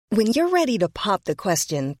When you're ready to pop the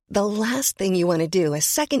question, the last thing you want to do is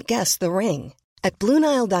second-guess the ring. At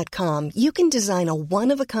BlueNile.com, you can design a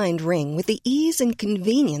one-of-a-kind ring with the ease and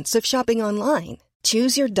convenience of shopping online.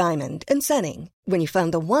 Choose your diamond and setting. When you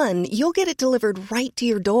find the one, you'll get it delivered right to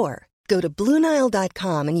your door. Go to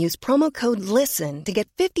BlueNile.com and use promo code LISTEN to get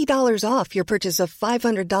 $50 off your purchase of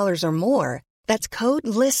 $500 or more. That's code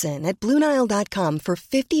LISTEN at BlueNile.com for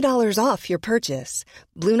 $50 off your purchase.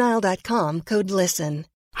 BlueNile.com, code LISTEN.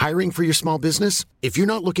 Hiring for your small business? If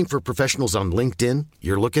you're not looking for professionals on LinkedIn,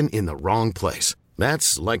 you're looking in the wrong place.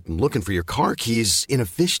 That's like looking for your car keys in a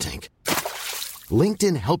fish tank.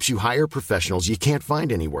 LinkedIn helps you hire professionals you can't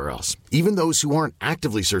find anywhere else, even those who aren't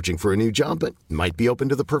actively searching for a new job but might be open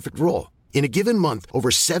to the perfect role. In a given month, over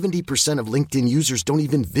 70% of LinkedIn users don't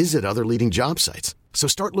even visit other leading job sites. So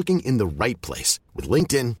start looking in the right place. With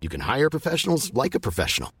LinkedIn, you can hire professionals like a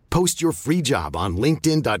professional. Post your free job on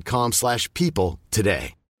linkedin.com/people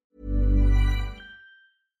today.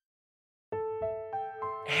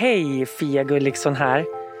 Hej, Fia Gulliksson här.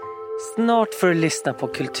 Snart får du lyssna på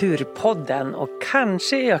Kulturpodden och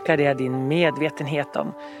kanske ökar det din medvetenhet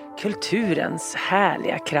om kulturens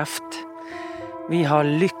härliga kraft. Vi har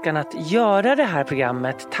lyckan att göra det här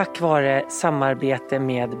programmet tack vare samarbete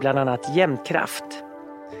med bland annat Jämtkraft.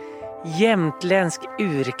 Jämtländsk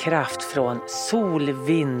urkraft från sol,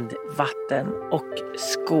 vind, vatten och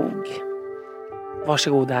skog.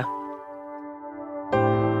 Varsågoda.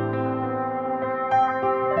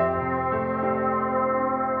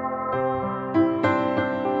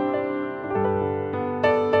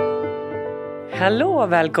 Hallå,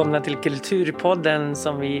 välkomna till Kulturpodden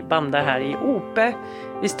som vi bandar här i Ope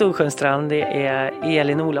vid Storsjöstrand. Det är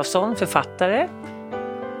Elin Olofsson, författare.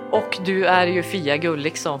 Och du är ju Fia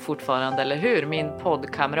Gulliksson fortfarande, eller hur? Min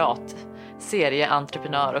poddkamrat,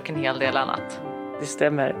 serieentreprenör och en hel del annat. Det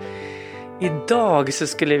stämmer. Idag så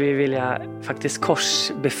skulle vi vilja faktiskt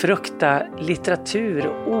korsbefrukta litteratur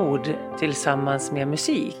och ord tillsammans med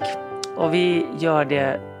musik. Och vi gör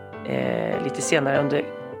det lite senare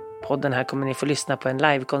under podden här kommer ni få lyssna på en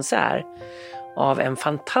livekonsert av en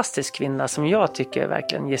fantastisk kvinna som jag tycker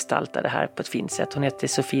verkligen gestaltar det här på ett fint sätt. Hon heter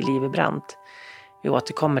Sofie Livebrandt. Vi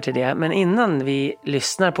återkommer till det. Men innan vi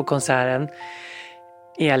lyssnar på konserten,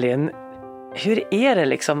 Elin, hur är det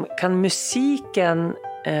liksom? Kan musiken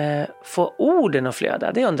få orden att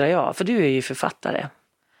flöda? Det undrar jag, för du är ju författare.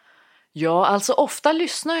 Ja, alltså ofta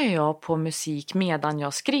lyssnar jag på musik medan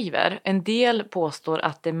jag skriver. En del påstår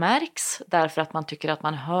att det märks därför att man tycker att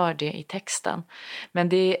man hör det i texten. Men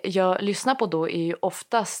det jag lyssnar på då är ju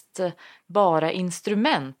oftast bara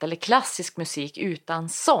instrument eller klassisk musik utan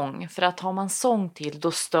sång. För att har man sång till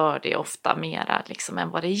då stör det ofta mera liksom än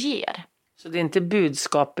vad det ger. Så det är inte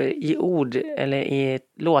budskap i ord eller i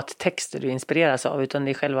låttexter du inspireras av utan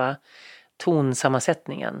det är själva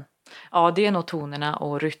tonsammansättningen? Ja, det är nog tonerna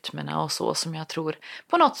och rytmerna och så som jag tror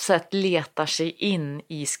på något sätt letar sig in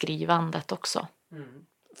i skrivandet också. Mm.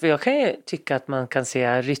 För jag kan ju tycka att man kan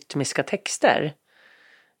se rytmiska texter.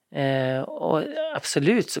 Och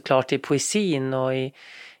absolut såklart i poesin och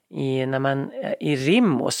när man i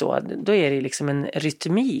rim och så. Då är det liksom en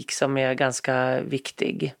rytmik som är ganska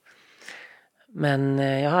viktig. Men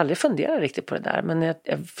jag har aldrig funderat riktigt på det där. Men jag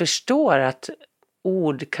förstår att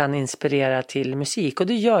ord kan inspirera till musik och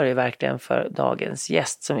det gör det verkligen för dagens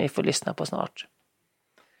gäst som vi får lyssna på snart.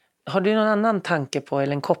 Har du någon annan tanke på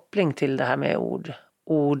eller en koppling till det här med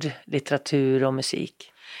ord, litteratur och musik?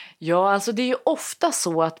 Ja, alltså det är ju ofta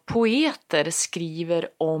så att poeter skriver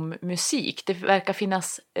om musik. Det verkar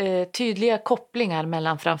finnas tydliga kopplingar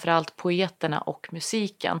mellan framförallt poeterna och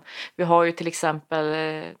musiken. Vi har ju till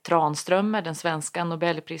exempel Tranströmer, den svenska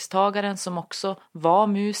nobelpristagaren som också var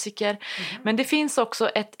musiker. Mm. Men det finns också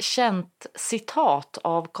ett känt citat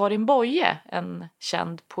av Karin Boye, en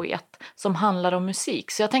känd poet, som handlar om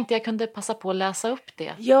musik. Så jag tänkte jag kunde passa på att läsa upp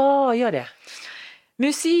det. Ja, gör det.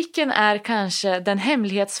 Musiken är kanske den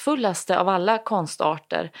hemlighetsfullaste av alla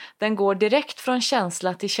konstarter. Den går direkt från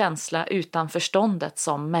känsla till känsla utan förståndet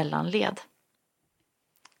som mellanled.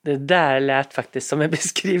 Det där lät faktiskt som en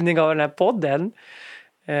beskrivning av den här podden.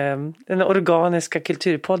 Den organiska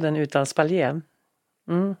kulturpodden utan spalje.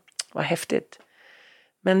 Vad häftigt.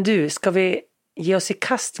 Men du, ska vi ge oss i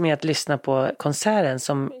kast med att lyssna på konserten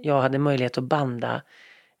som jag hade möjlighet att banda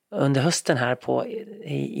under hösten här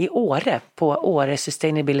i Åre, på Åre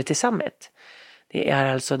Sustainability Summit. Det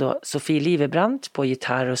är alltså då Sofie Livebrandt på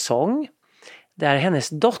gitarr och sång. Det är hennes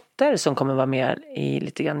dotter som kommer vara med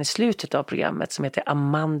lite grann i slutet av programmet som heter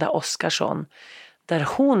Amanda Oskarsson. Där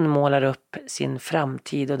hon målar upp sin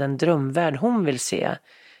framtid och den drömvärld hon vill se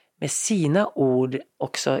med sina ord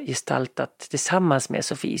också gestaltat tillsammans med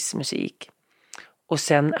Sofies musik. Och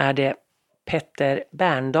sen är det Petter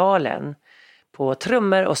Berndalen på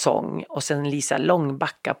trummor och sång. Och sen Lisa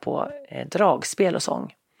Långbacka på dragspel och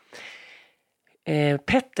sång.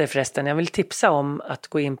 Petter förresten, jag vill tipsa om att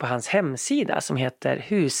gå in på hans hemsida som heter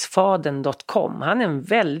husfaden.com. Han är en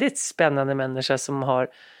väldigt spännande människa som har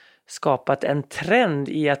skapat en trend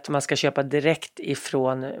i att man ska köpa direkt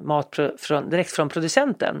från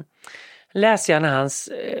producenten. Läs gärna hans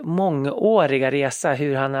mångåriga resa,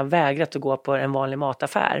 hur han har vägrat att gå på en vanlig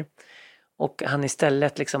mataffär. Och han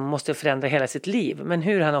istället liksom måste förändra hela sitt liv. Men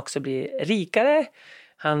hur han också blir rikare,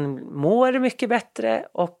 han mår mycket bättre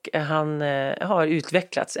och han har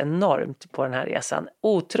utvecklats enormt på den här resan.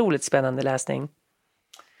 Otroligt spännande läsning.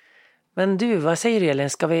 Men du, vad säger du Elin?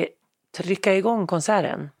 Ska vi trycka igång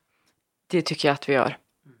konserten? Det tycker jag att vi gör.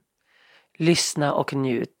 Lyssna och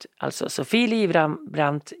njut. Alltså Sofie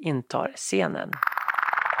Livbrandt intar scenen.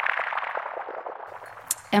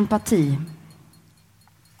 Empati.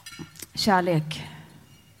 Kärlek.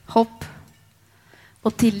 Hopp.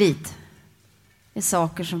 Och tillit är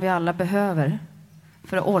saker som vi alla behöver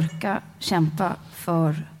för att orka kämpa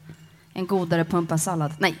för en godare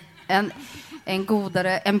pumpasallad. Nej,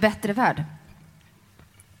 en bättre värld.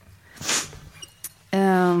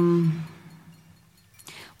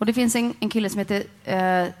 Och det finns en kille som heter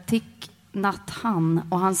Thich Nhat Hanh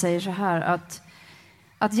och han säger så här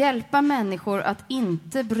att hjälpa människor att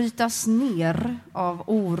inte brytas ner av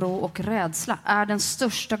oro och rädsla är den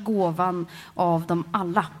största gåvan av dem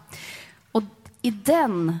alla. Och i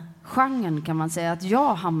den genren kan man säga att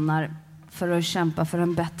jag hamnar för att kämpa för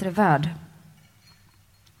en bättre värld.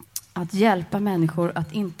 Att hjälpa människor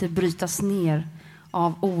att inte brytas ner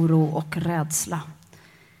av oro och rädsla.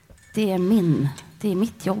 Det är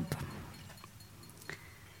mitt jobb.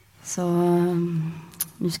 Så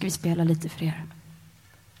nu ska vi spela lite för er.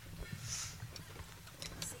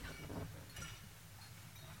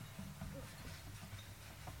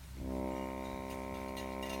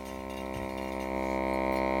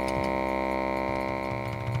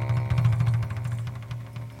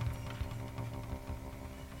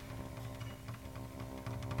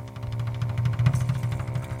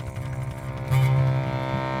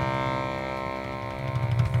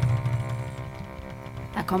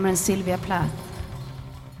 Kommer en Sylvia Plath.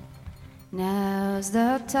 Now's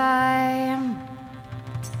the time,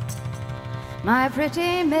 my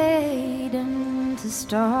pretty maiden, to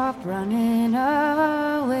stop running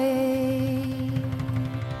away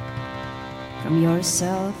from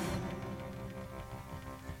yourself.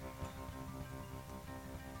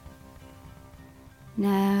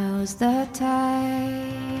 Now's the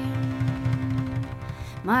time,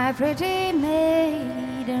 my pretty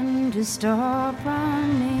maiden, to stop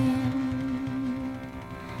running,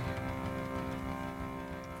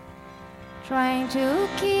 trying to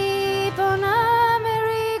keep on a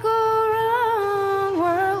merry-go-round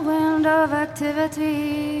whirlwind of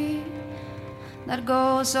activity that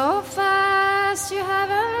goes so fast you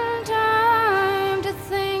haven't time to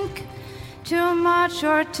think too much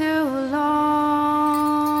or too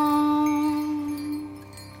long.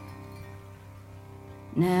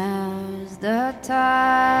 Now's the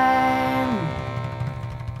time,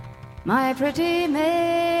 my pretty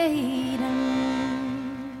maiden,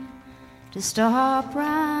 to stop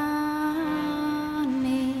running.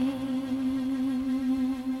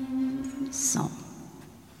 Så.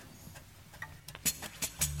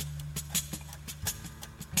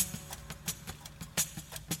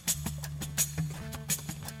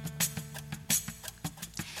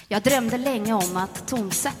 Jag drömde länge om att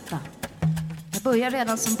tonsätta. Jag började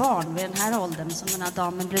redan som barn vid den här åldern, som den här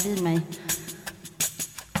damen bredvid mig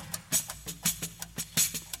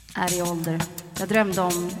är i ålder. Jag drömde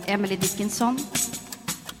om Emily Dickinson.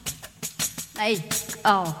 Nej,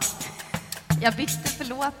 ja. Jag bytte,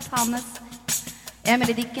 förlåt, Hannes.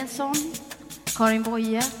 Emily Dickinson, Karin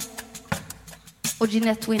Boye och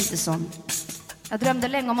Jeanette Winterson. Jag drömde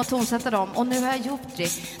länge om att tonsätta dem och nu har jag gjort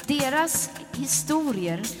det. Deras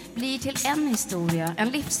historier blir till en historia, en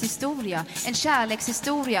livshistoria, en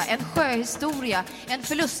kärlekshistoria, en sjöhistoria, en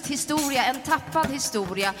förlusthistoria, en tappad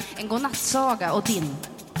historia, en godnattsaga och din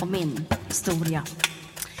och min historia.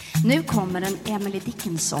 Nu kommer en Emily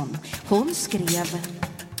Dickinson. Hon skrev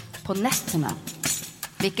på nätterna.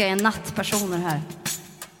 Vilka är nattpersoner här?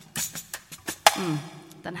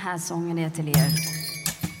 Den här sången är till er.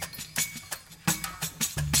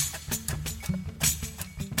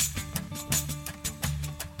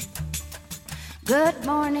 Good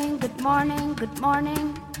morning, good morning, good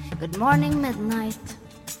morning, good morning, midnight.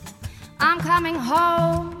 I'm coming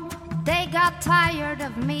home. They got tired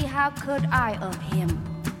of me, how could I of him?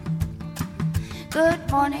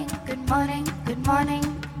 Good morning, good morning, good morning,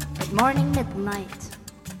 good morning, midnight.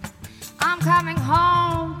 I'm coming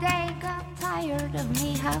home, they got tired of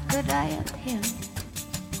me, how could I of him?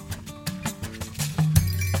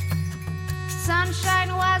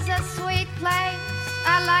 Sunshine was a sweet place,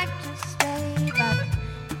 I like to stay, but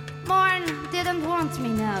morn didn't want me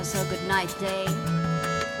now, so good night, day.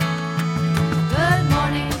 Good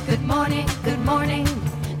morning, good morning, good morning,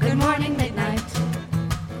 good morning, midnight.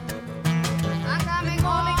 I'm coming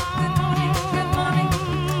home, good morning, good morning,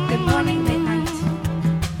 good morning, midnight.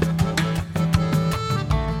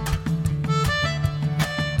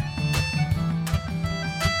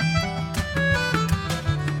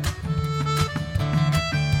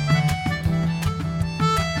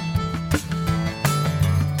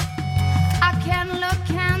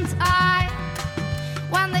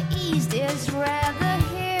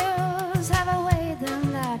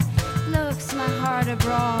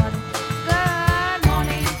 Abroad. Good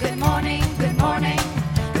morning, good morning, good morning,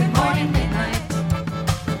 good morning, midnight.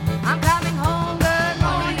 I'm coming home. Good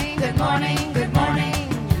morning, good morning, good morning,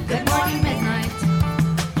 good morning, midnight.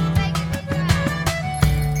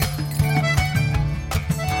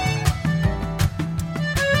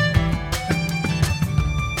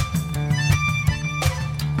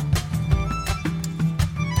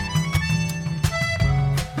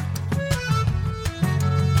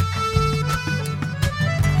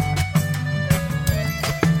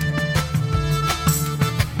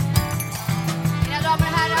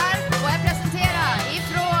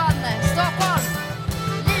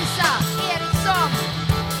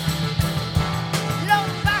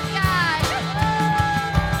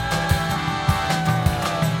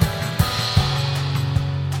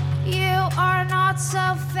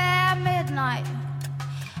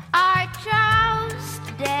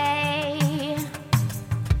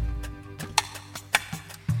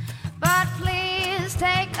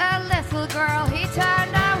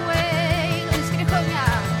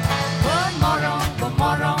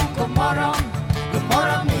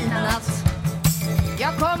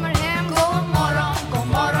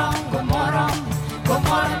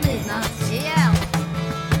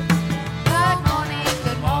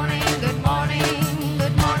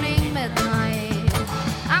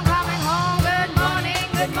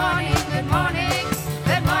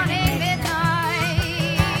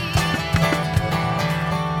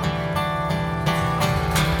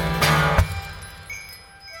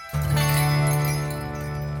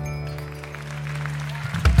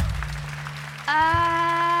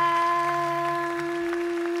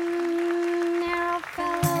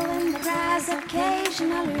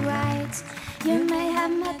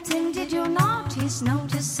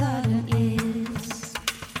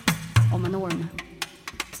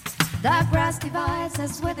 The grass divides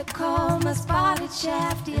us with a comb, a spotted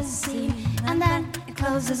shaft is seen, and then it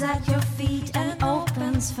closes at your feet and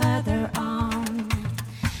opens further on,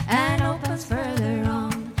 and opens further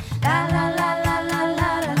on. La la la la la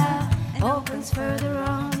la la la, and opens further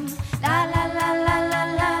on. La la la la la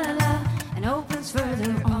la la la, and opens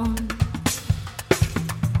further on.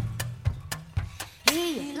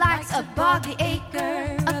 He likes a boggy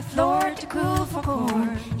acre, a floor to cool for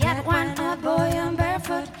corn. Yet when a boy and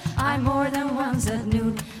barefoot, I more than once at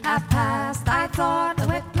noon have passed. I thought a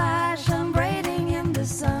whiplash and braiding in the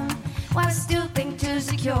sun. While stooping to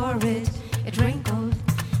secure it, it wrinkled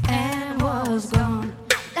and was gone.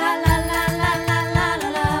 La la la la la la la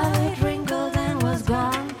la, it wrinkled and was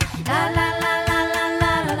gone. La la la la la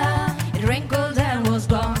la la la, it wrinkled and was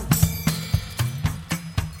gone.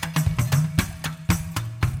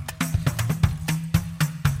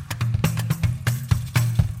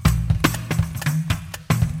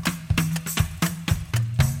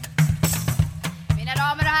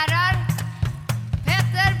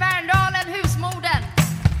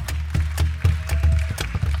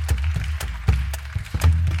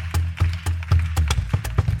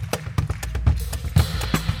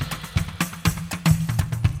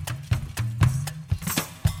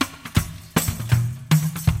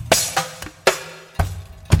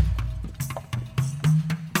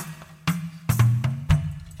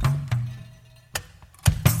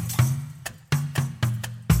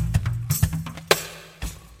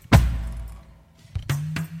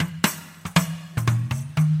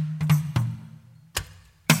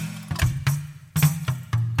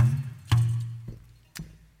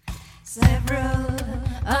 Several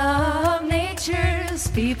of nature's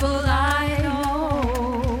people I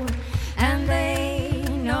know, and they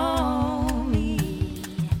know me.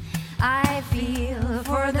 I feel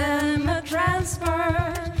for them a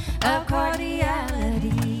transport of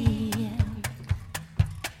cordiality,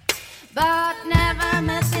 but never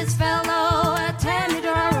met this fellow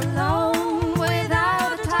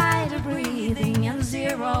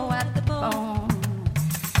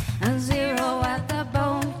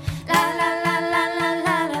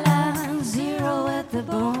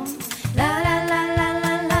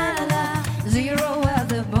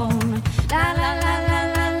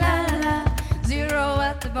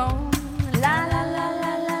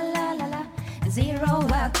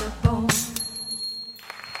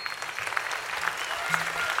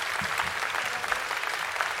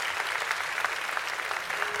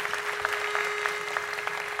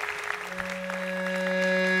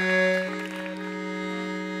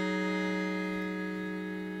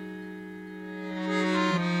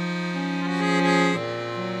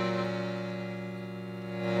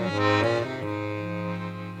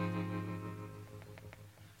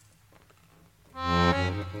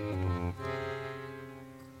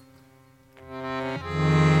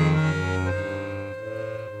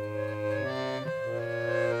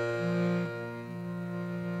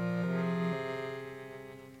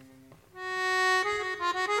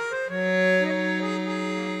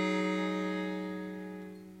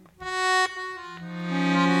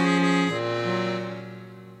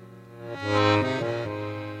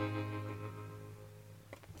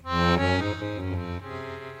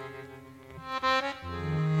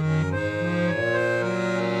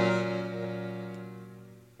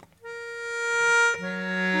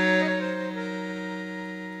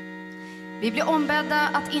Vi blir ombedda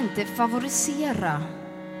att inte favorisera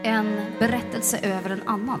en berättelse över en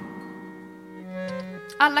annan.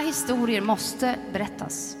 Alla historier måste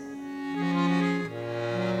berättas.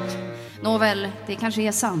 Nåväl, det kanske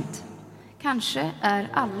är sant. Kanske är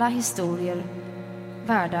alla historier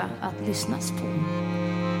värda att lyssnas på.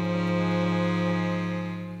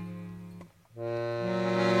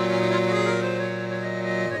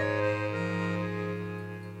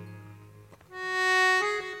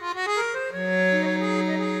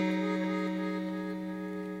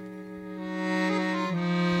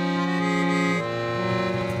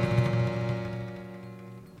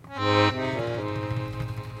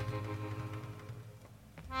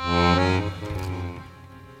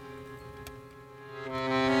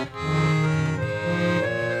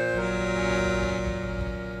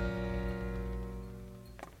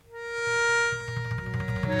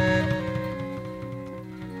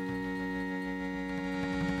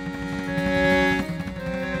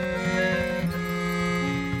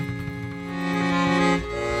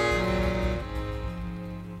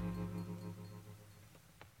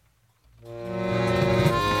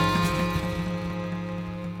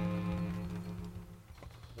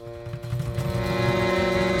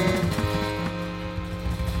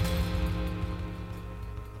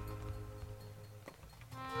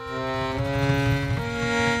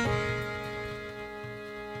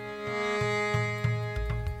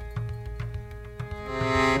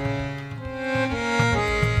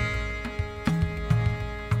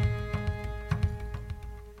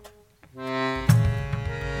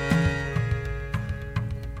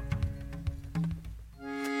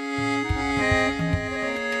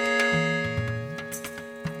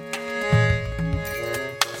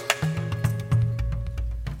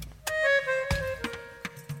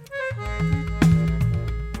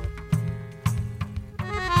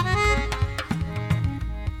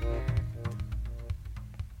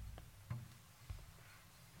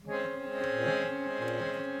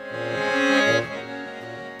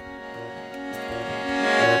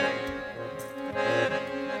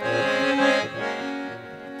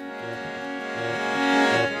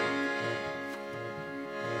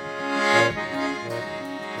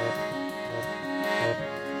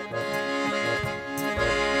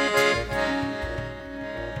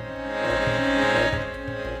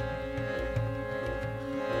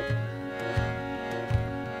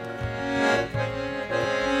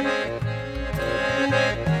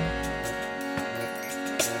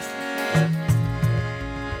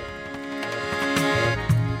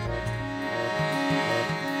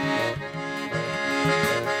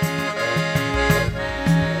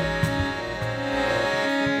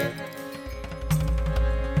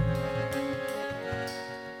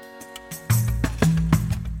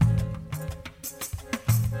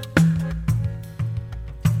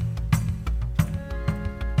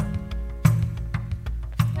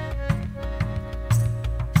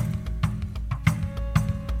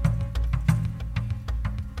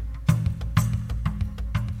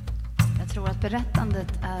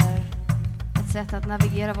 Berättandet är ett sätt att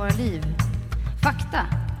navigera våra liv. Fakta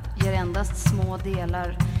ger endast små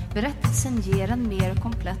delar. Berättelsen ger en mer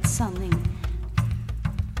komplett sanning.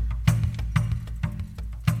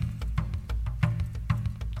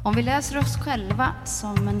 Om vi läser oss själva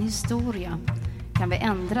som en historia kan vi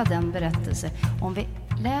ändra den berättelse. Om vi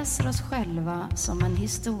läser oss själva som en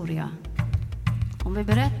historia, om vi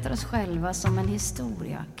berättar oss själva som en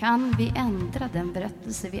historia, kan vi ändra den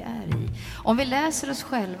berättelse vi är i. Om vi läser oss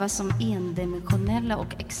själva som endimensionella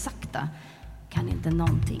och exakta kan inte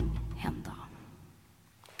någonting hända.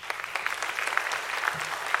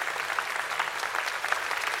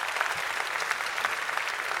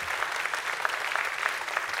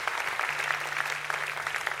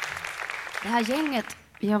 Det här gänget,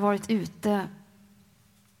 vi har varit ute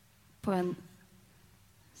på en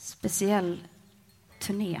speciell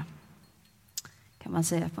turné, kan man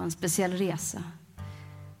säga, på en speciell resa.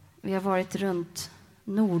 Vi har varit runt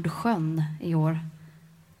Nordsjön i år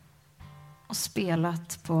och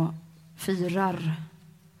spelat på fyrar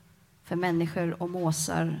för människor och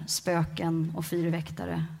måsar, spöken och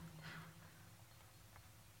fyrväktare.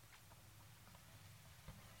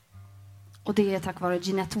 Och det är tack vare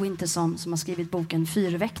Jeanette Winterson som har skrivit boken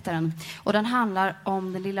Fyrväktaren. Och den handlar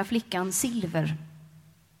om den lilla flickan Silver.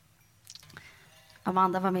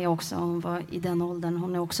 Amanda var med också, hon var i den åldern.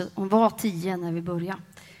 Hon var 10 när vi började.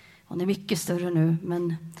 Hon är mycket större nu,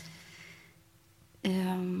 men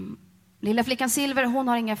lilla flickan Silver, hon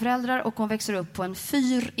har inga föräldrar och hon växer upp på en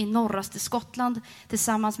fyr i norraste Skottland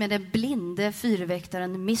tillsammans med den blinde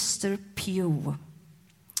fyrväktaren Mr. Pugh.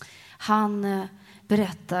 Han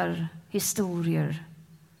berättar historier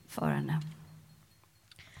för henne.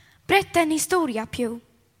 Berätta en historia, Pew.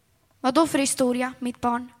 Vad då för historia, mitt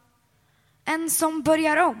barn? En som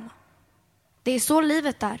börjar om. Det är så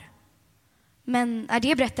livet är. Men är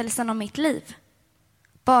det berättelsen om mitt liv?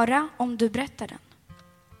 Bara om du berättar den.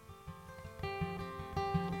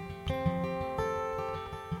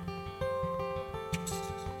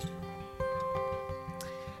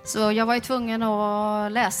 Så jag var ju tvungen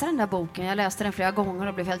att läsa den där boken. Jag läste den flera gånger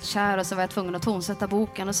och blev helt kär. Och så var jag tvungen att tonsätta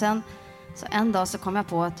boken. Och sen så en dag så kom jag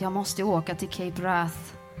på att jag måste åka till Cape Wrath.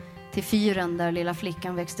 Till fyren där lilla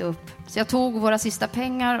flickan växte upp. Så jag tog våra sista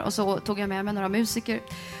pengar och så tog jag med mig några musiker.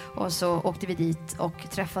 Och så åkte vi dit och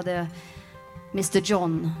träffade Mr.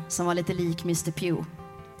 John som var lite lik Mr. Pew.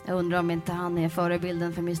 Jag undrar om inte han är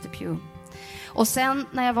förebilden för Mr. Pew. Och sen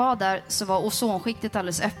när jag var där så var ozonskiktet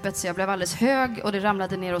alldeles öppet så jag blev alldeles hög och det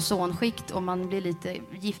ramlade ner ozonskikt och man blir lite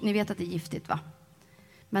gift. Ni vet att det är giftigt, va?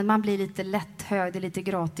 Men man blir lite lätt hög, det är lite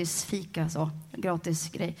gratis fika så, gratis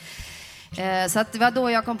grej. Så att det var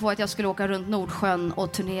då jag kom på att jag skulle åka runt Nordsjön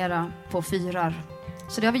och turnera på fyrar.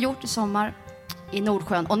 Så det har vi gjort i sommar i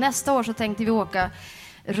Nordsjön. Och nästa år så tänkte vi åka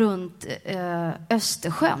runt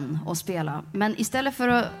Östersjön och spela. Men istället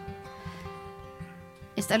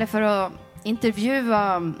för att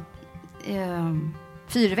intervjua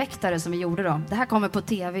fyrväktare som vi gjorde då. Det här kommer på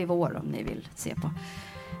tv i vår om ni vill se på.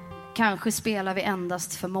 Kanske spelar vi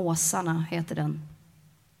endast för måsarna, heter den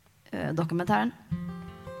dokumentären.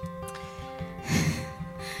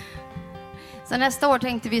 Så nästa år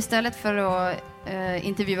tänkte vi istället för att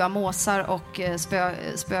intervjua måsar och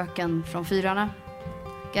spöken från fyrarna.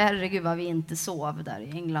 Herregud vad vi inte sov där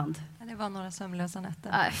i England. Det var några sömnlösa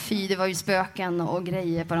nätter. Fy, det var ju spöken och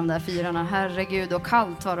grejer på de där fyrarna. Herregud, och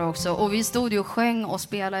kallt var det också. Och vi stod ju och sjöng och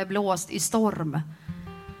spelade blåst i storm.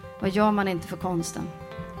 Vad gör man inte för konsten?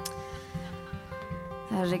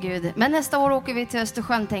 Herregud. Men nästa år åker vi till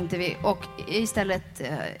Östersjön tänkte vi. Och istället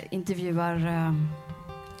intervjuar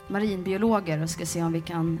marinbiologer och ska se om vi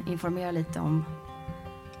kan informera lite om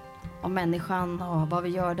människan och vad vi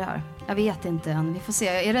gör där. Jag vet inte än. Vi får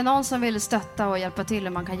se. Är det någon som vill stötta och hjälpa till hur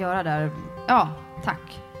man kan göra där? Ja,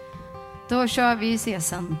 tack. Då kör vi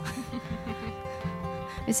sen.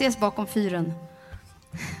 Vi ses bakom fyren.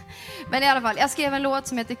 Men i alla fall, jag skrev en låt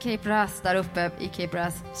som heter Cape Wrath där uppe i Cape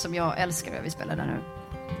Wrath som jag älskar och vi spelar där nu.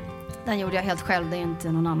 Den gjorde jag helt själv. Det är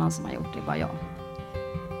inte någon annan som har gjort det, bara jag.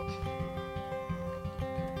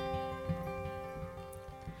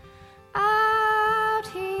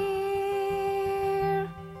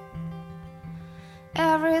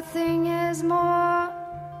 Everything is more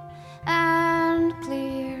and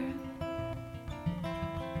clear.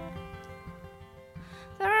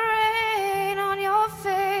 The rain on your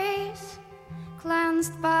face,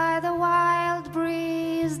 cleansed by the wild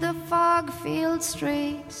breeze, the fog-filled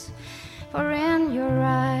streets, for in your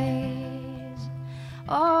eyes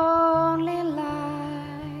only light.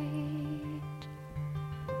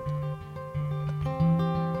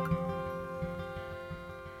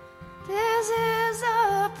 This is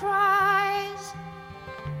a prize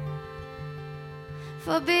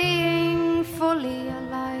for being fully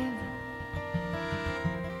alive.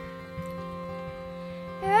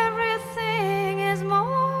 Everything is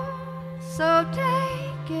more, so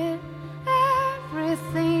take it.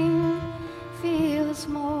 Everything feels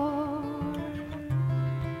more.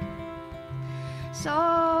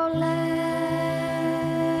 So let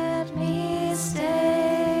me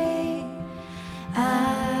stay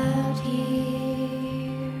out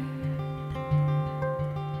here.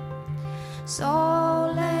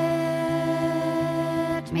 So let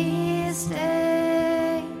me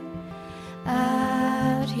stay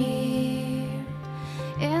out here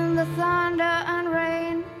in the thunder and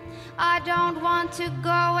rain. I don't want to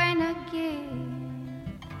go in again.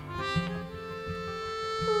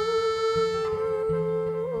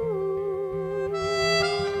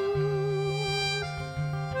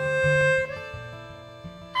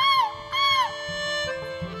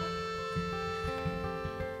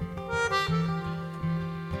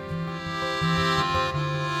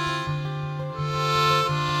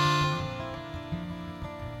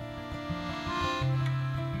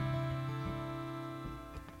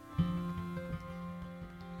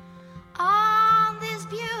 On this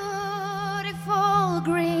beautiful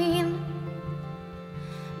green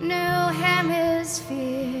new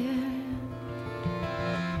hemisphere,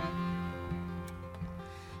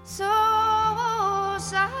 so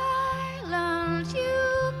silent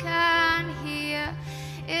you can hear.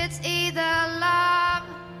 It's either love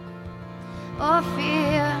or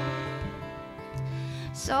fear.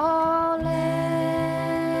 So let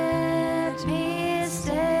me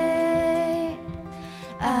stay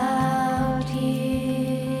out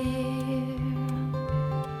here.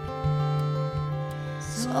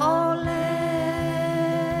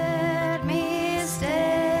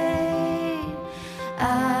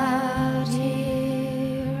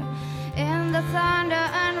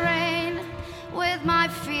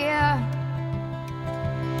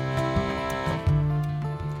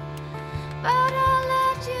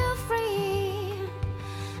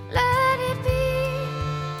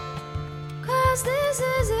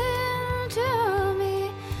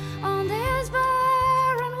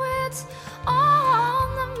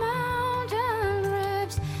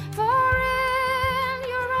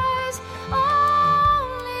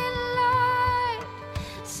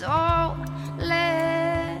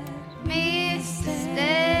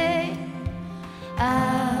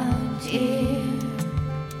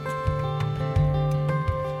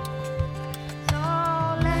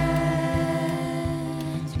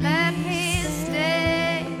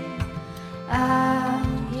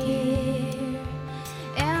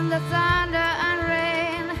 the thunder and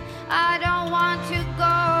rain. I don't want to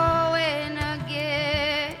go in again.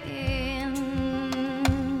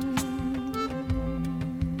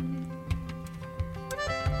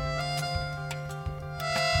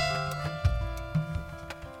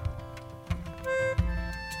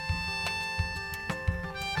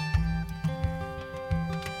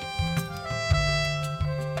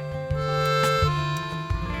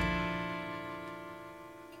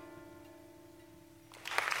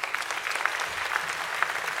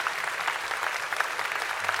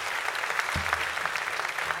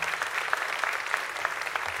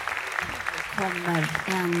 Kommer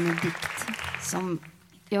en dikt som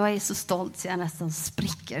jag är så stolt så jag nästan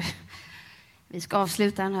spricker. Vi ska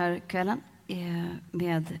avsluta den här kvällen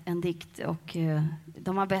med en dikt och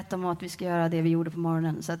de har bett om att vi ska göra det vi gjorde på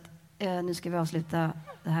morgonen, så att nu ska vi avsluta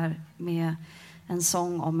det här med en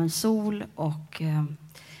sång om en sol och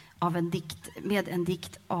av en dikt, med en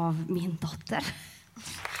dikt av min dotter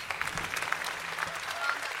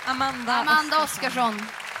Amanda Oskarsson.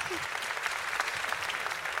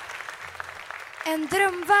 En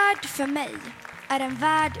drömvärld för mig är en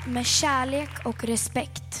värld med kärlek och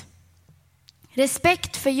respekt.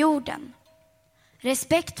 Respekt för jorden.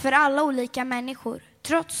 Respekt för alla olika människor,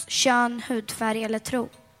 trots kön, hudfärg eller tro.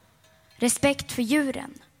 Respekt för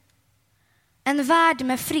djuren. En värld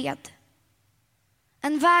med fred.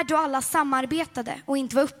 En värld då alla samarbetade och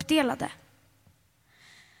inte var uppdelade.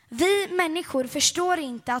 Vi människor förstår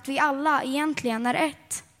inte att vi alla egentligen är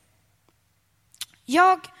ett.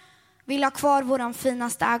 Jag vill ha kvar våran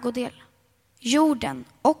finaste ägodel, jorden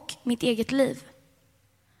och mitt eget liv.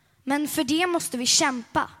 Men för det måste vi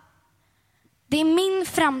kämpa. Det är min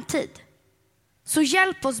framtid. Så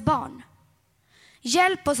hjälp oss barn.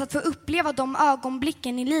 Hjälp oss att få uppleva de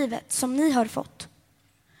ögonblicken i livet som ni har fått.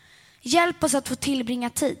 Hjälp oss att få tillbringa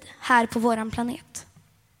tid här på våran planet.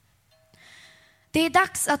 Det är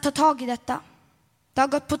dags att ta tag i detta. Det har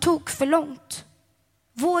gått på tok för långt.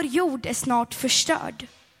 Vår jord är snart förstörd.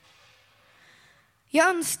 Jag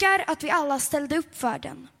önskar att vi alla ställde upp för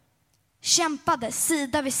den. Kämpade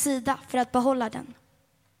sida vid sida för att behålla den.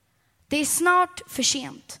 Det är snart för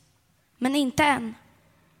sent, men inte än.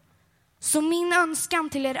 Så min önskan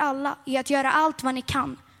till er alla är att göra allt vad ni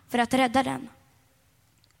kan för att rädda den.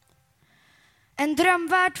 En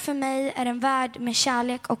drömvärld för mig är en värld med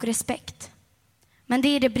kärlek och respekt. Men det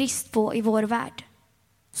är det brist på i vår värld.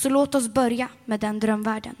 Så låt oss börja med den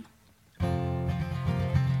drömvärlden.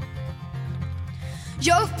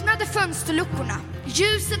 Jag öppnade fönsterluckorna.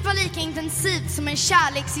 Ljuset var lika intensivt som en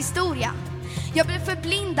kärlekshistoria. Jag blev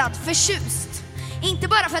förblindad, förtjust. Inte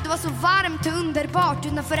bara för att det var så varmt och underbart,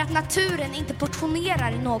 utan för att naturen inte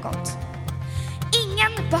portionerar något.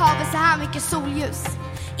 Ingen behöver så här mycket solljus.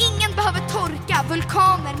 Ingen behöver torka,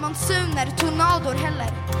 vulkaner, monsuner, tornador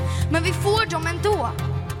heller. Men vi får dem ändå.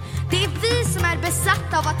 Det är vi som är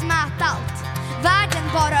besatta av att mäta allt. Världen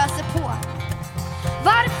bara öser på.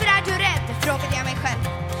 Varför är du rädd, frågade jag mig själv.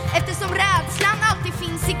 Eftersom rädslan alltid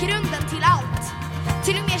finns i grunden till allt.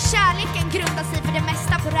 Till och med kärleken grundar sig för det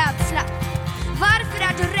mesta på rädsla. Varför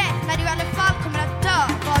är du rädd när du i alla fall kommer att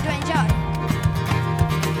dö vad du än gör?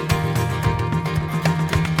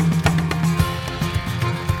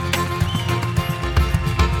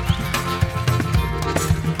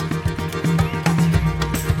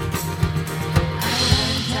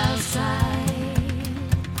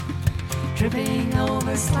 Tripping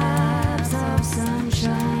over slabs of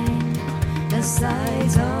sunshine, the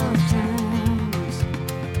sides of towns.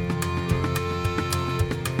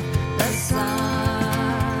 The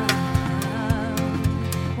sound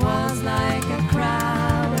was like a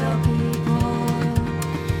crowd of people.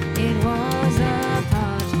 It was a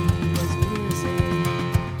party with music.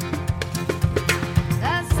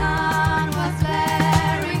 The sun was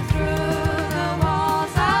flaring through the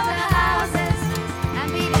walls of the houses and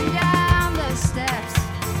beating down the steps.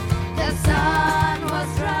 The sun was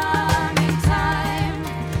running time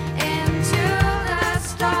into the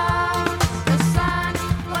storm. The sun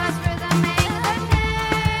was rhythming the day.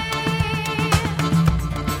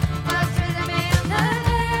 Was rhythming the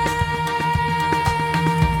day.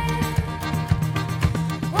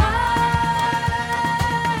 Why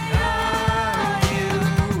are you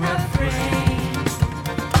afraid?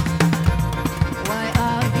 Why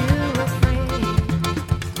are you afraid?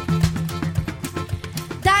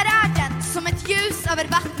 Där är den som ett ljus över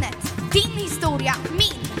vattnet. Din historia,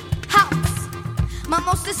 min, hans. Man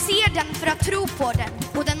måste se den för att tro på den.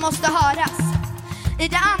 Och den måste höras. I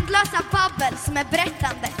det andlösa babbel som är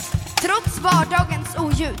berättandet. Trots vardagens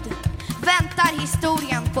oljud väntar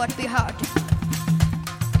historien på att bli hörd.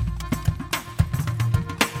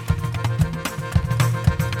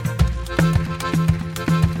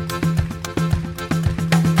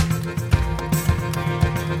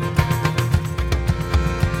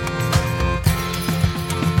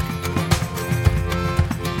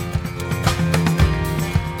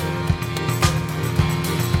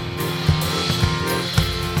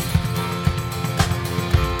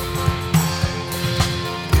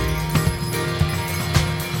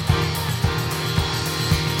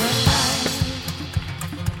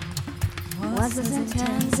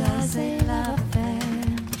 as a love affair.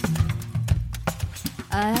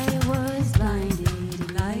 I was blinded,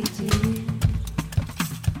 delighted,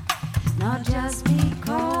 not just because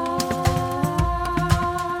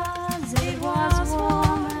it was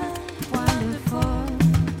warm and wonderful,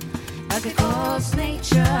 but because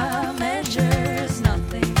nature measures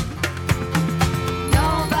nothing.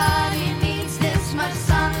 Nobody needs this much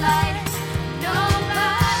sunlight.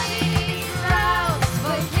 Nobody needs droughts,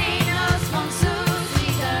 volcanoes, monsoons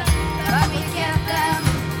either. But we get them.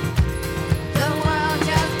 The world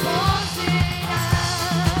just pulls it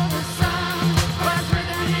out. The sun was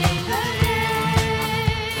rhythm in the day.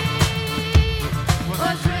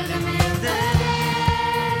 Was rhythm in the day.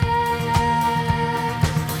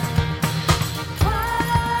 Why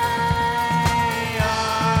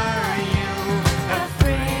are you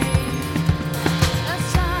afraid? The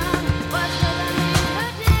sun was rhythm in the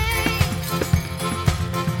day.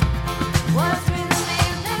 Was rhythm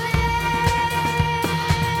in the day.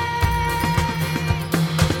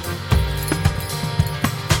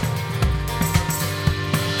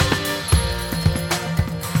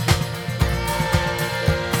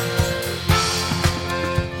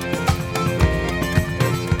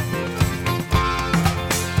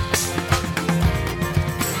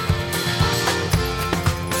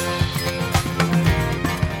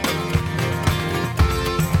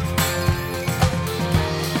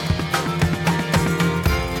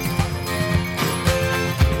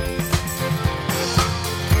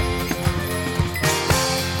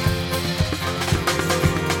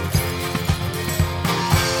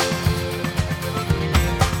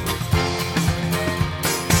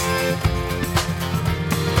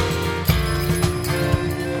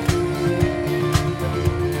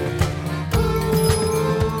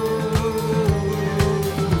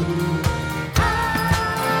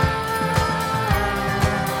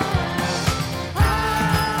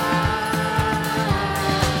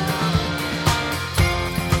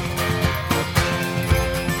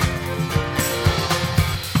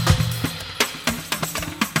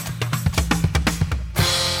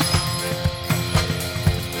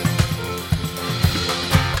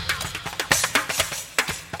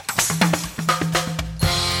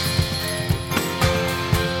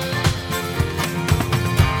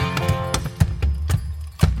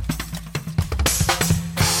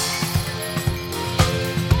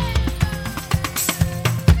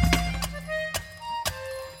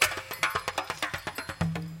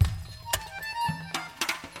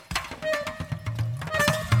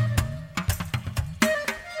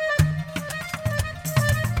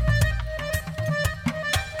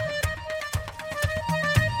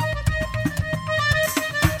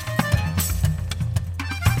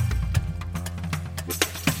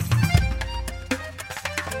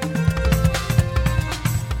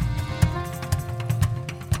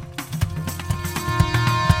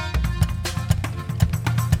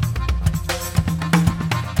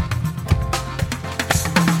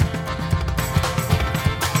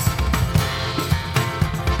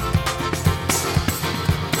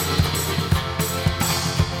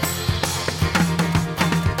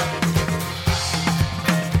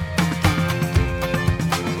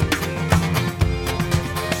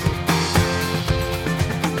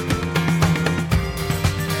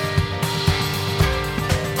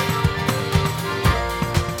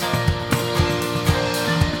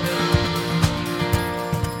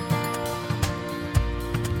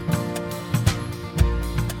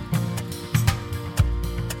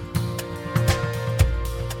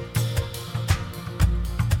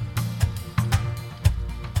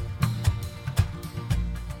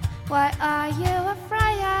 Why are you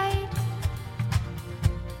afraid?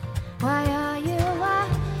 Why are you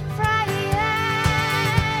afraid?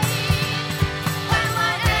 When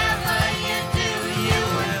whatever you do, you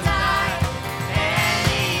will die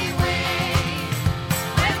anyway.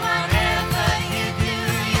 When whatever you do,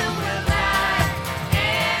 you will die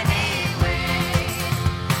anyway.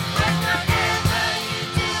 When whatever you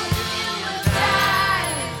do, you will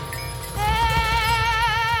die anyway.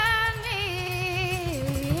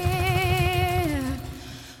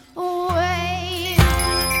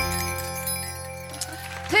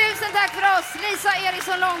 Tusen tack för oss, Lisa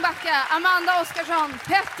Eriksson Långbacka, Amanda Oskarsson,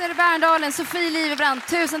 Petter Berndalen, Sofie Livebrand.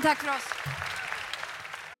 Tusen tack för oss.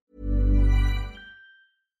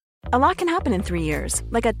 A lot can happen in 3 years,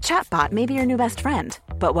 like a chatbot may be your new best friend.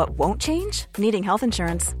 But what won't change? Needing health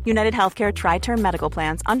insurance. United Healthcare Tri-Term Medical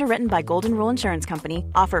Plans, underwritten by Golden Rule Insurance Company,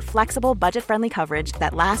 offer flexible, budget-friendly coverage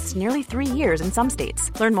that lasts nearly 3 years in some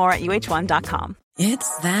states. Learn more at uh1.com.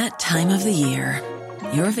 It's that time of the year.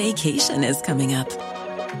 Your vacation is coming up.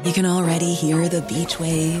 You can already hear the beach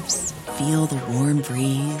waves, feel the warm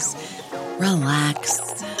breeze, relax,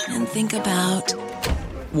 and think about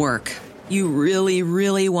work. You really,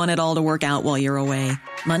 really want it all to work out while you're away.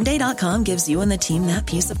 Monday.com gives you and the team that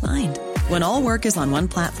peace of mind. When all work is on one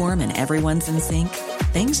platform and everyone's in sync,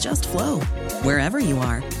 things just flow. Wherever you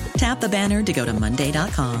are, tap the banner to go to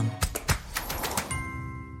Monday.com.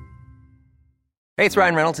 Hey, it's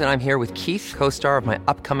Ryan Reynolds, and I'm here with Keith, co-star of my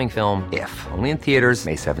upcoming film, If, only in theaters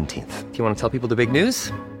May 17th. Do you want to tell people the big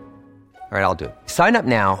news? All right, I'll do it. Sign up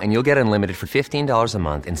now and you'll get unlimited for $15 a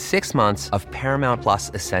month and 6 months of Paramount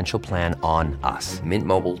Plus Essential Plan on us.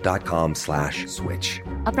 MintMobile.com/switch.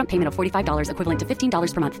 Upfront payment of $45 equivalent to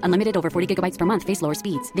 $15 per month. Unlimited over 40 gigabytes per month. Face lower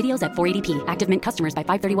speeds. Videos at 480p. Active Mint customers by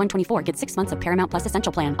 531.24 get 6 months of Paramount Plus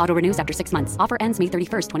Essential Plan. Auto renews after 6 months. Offer ends May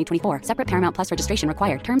 31st, 2024. Separate Paramount Plus registration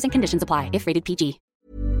required. Terms and conditions apply if rated PG.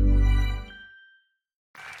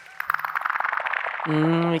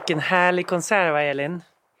 Vilken härlig konsert, va, Elin?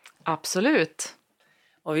 Absolut.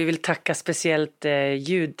 Och vi vill tacka speciellt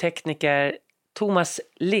ljudtekniker Thomas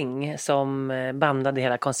Ling som bandade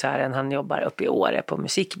hela konserten. Han jobbar uppe i Åre på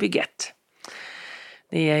Musikbygget.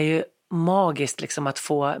 Det är ju magiskt liksom att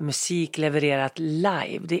få musik levererat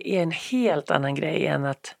live. Det är en helt annan grej än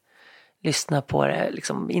att lyssna på det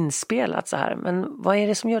liksom inspelat så här. Men vad är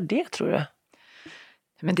det som gör det, tror du?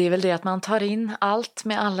 Men det är väl det att man tar in allt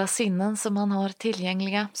med alla sinnen som man har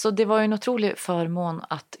tillgängliga. Så det var ju en otrolig förmån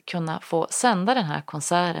att kunna få sända den här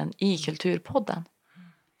konserten i Kulturpodden.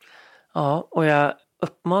 Ja, och jag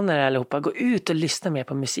uppmanar er allihopa att gå ut och lyssna mer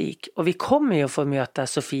på musik. Och vi kommer ju att få möta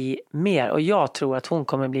Sofie mer. Och jag tror att hon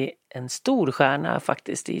kommer bli en stor stjärna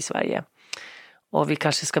faktiskt i Sverige. Och vi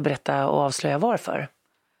kanske ska berätta och avslöja varför.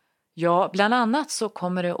 Ja, bland annat så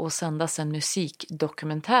kommer det att sändas en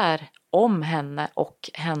musikdokumentär om henne och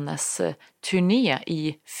hennes turné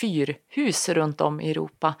i fyrhus runt om i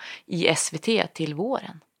Europa i SVT till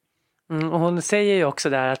våren. Och hon säger ju också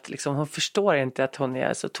där att liksom, hon förstår inte att hon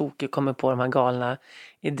är så tokig och kommer på de här galna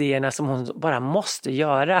idéerna som hon bara måste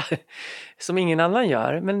göra, som ingen annan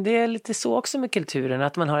gör. Men det är lite så också med kulturen,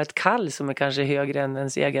 att man har ett kall som är kanske högre än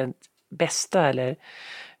ens egen bästa, eller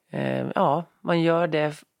ja, man gör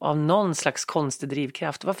det av någon slags konstig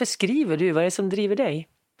drivkraft. Varför skriver du? Vad är det som driver dig?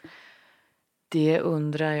 Det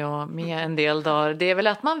undrar jag med en del dagar. Det är väl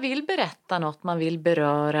att man vill berätta något, man vill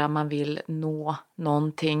beröra, man vill nå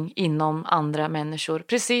någonting inom andra människor.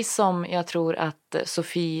 Precis som jag tror att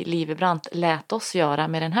Sofie Livebrandt lät oss göra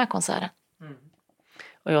med den här konserten. Mm.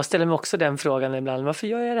 Och jag ställer mig också den frågan ibland, varför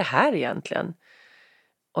gör jag det här egentligen?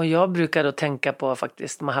 Och jag brukar då tänka på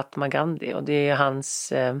faktiskt Mahatma Gandhi, och det är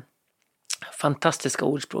hans fantastiska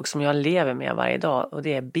ordspråk som jag lever med varje dag, och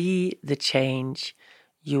det är be the change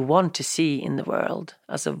you want to see in the world.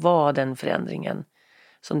 Alltså var den förändringen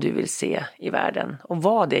som du vill se i världen, och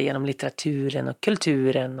var det genom litteraturen och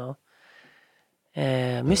kulturen och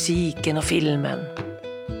musiken och filmen.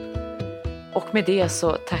 Och med det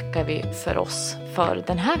så tackar vi för oss för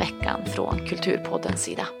den här veckan från Kulturpoddens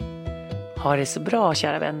sida. Ha det så bra,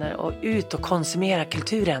 kära vänner, och ut och konsumera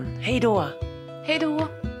kulturen. Hej då! Hej då!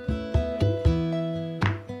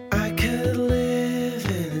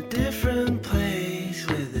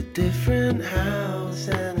 Different house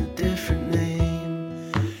and a different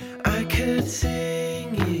name. I could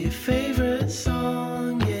sing you your favorite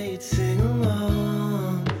song, yeah, you'd sing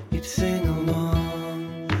along, you'd sing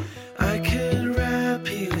along. I could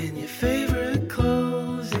wrap you in your favorite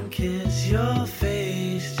clothes and kiss your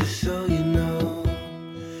face just so you know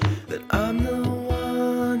that I'm the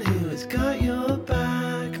one who has got your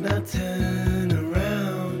back. Now turn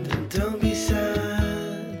around and don't be sad.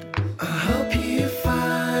 I hope you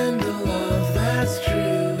find the love that's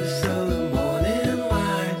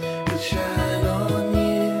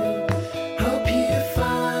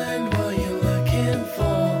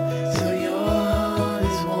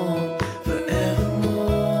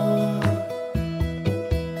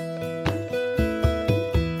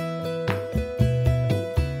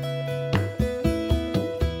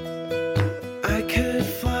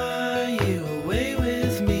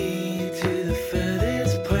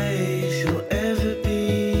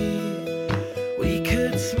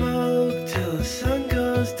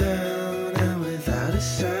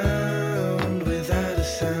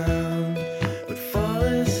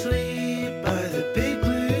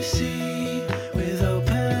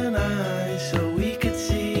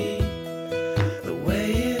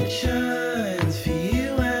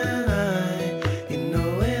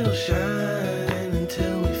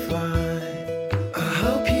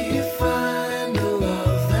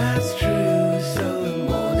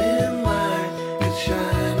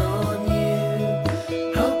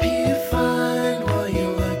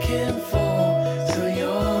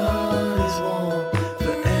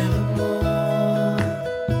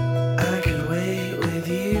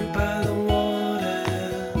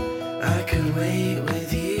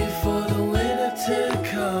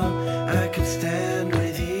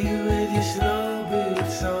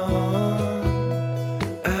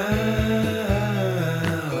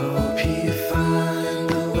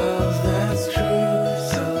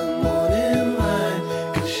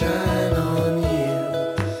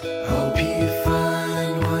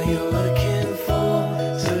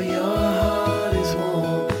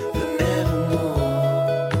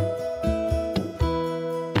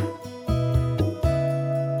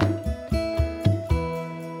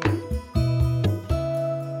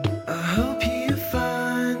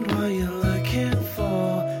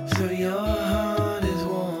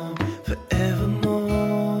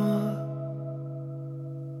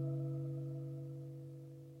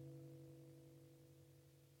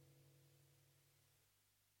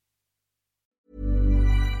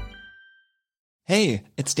Hey,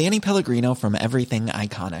 it's Danny Pellegrino from Everything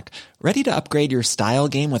Iconic. Ready to upgrade your style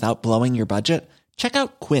game without blowing your budget? Check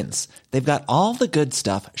out Quince. They've got all the good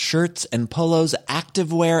stuff, shirts and polos,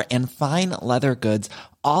 activewear, and fine leather goods,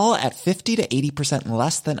 all at 50 to 80%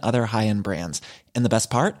 less than other high-end brands. And the best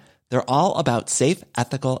part? They're all about safe,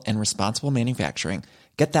 ethical, and responsible manufacturing.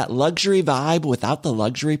 Get that luxury vibe without the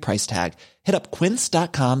luxury price tag. Hit up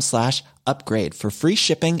quince.com/upgrade for free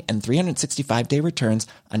shipping and 365-day returns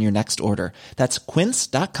on your next order. That's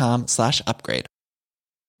quince.com/upgrade.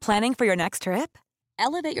 Planning for your next trip?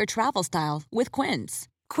 Elevate your travel style with Quince.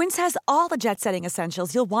 Quince has all the jet-setting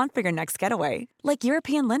essentials you'll want for your next getaway, like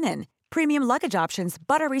European linen, premium luggage options,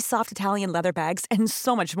 buttery soft Italian leather bags, and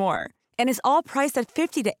so much more. And is all priced at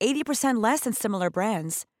 50 to 80% less than similar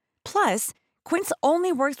brands. Plus, Quince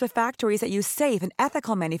only works with factories that use safe and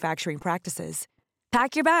ethical manufacturing practices.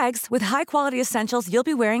 Pack your bags with high-quality essentials you'll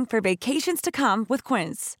be wearing for vacations to come with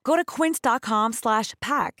Quince. Go to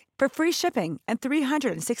quince.com/pack for free shipping and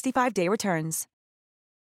 365-day returns.